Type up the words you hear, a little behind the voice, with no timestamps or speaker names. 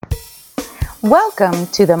Welcome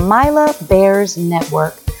to the Mila Bears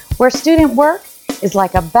Network, where student work is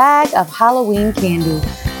like a bag of Halloween candy.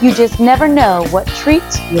 You just never know what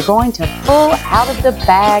treats you're going to pull out of the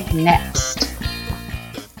bag next.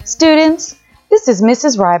 Students, this is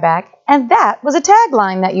Mrs. Ryback, and that was a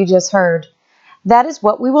tagline that you just heard. That is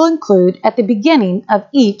what we will include at the beginning of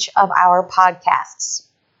each of our podcasts.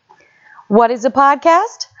 What is a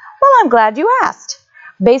podcast? Well, I'm glad you asked.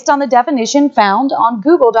 Based on the definition found on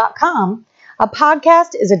Google.com, a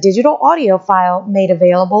podcast is a digital audio file made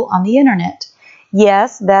available on the internet.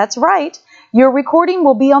 Yes, that's right. Your recording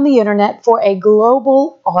will be on the internet for a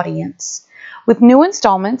global audience, with new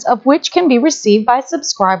installments of which can be received by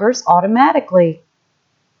subscribers automatically.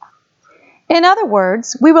 In other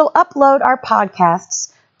words, we will upload our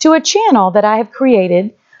podcasts to a channel that I have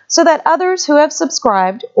created so that others who have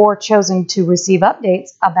subscribed or chosen to receive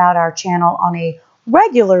updates about our channel on a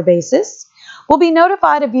regular basis will be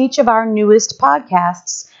notified of each of our newest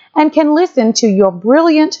podcasts and can listen to your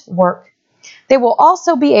brilliant work. They will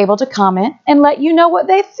also be able to comment and let you know what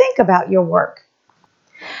they think about your work.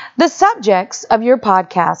 The subjects of your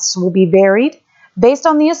podcasts will be varied based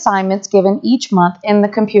on the assignments given each month in the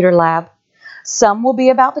computer lab. Some will be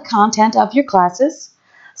about the content of your classes.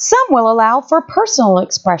 Some will allow for personal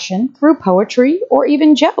expression through poetry or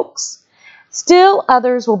even jokes. Still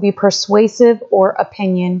others will be persuasive or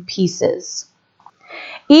opinion pieces.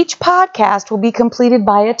 Each podcast will be completed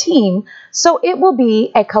by a team, so it will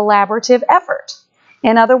be a collaborative effort.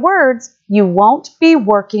 In other words, you won't be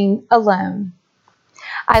working alone.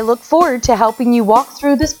 I look forward to helping you walk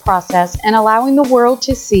through this process and allowing the world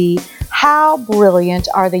to see how brilliant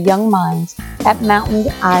are the young minds at Mountain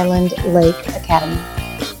Island Lake Academy.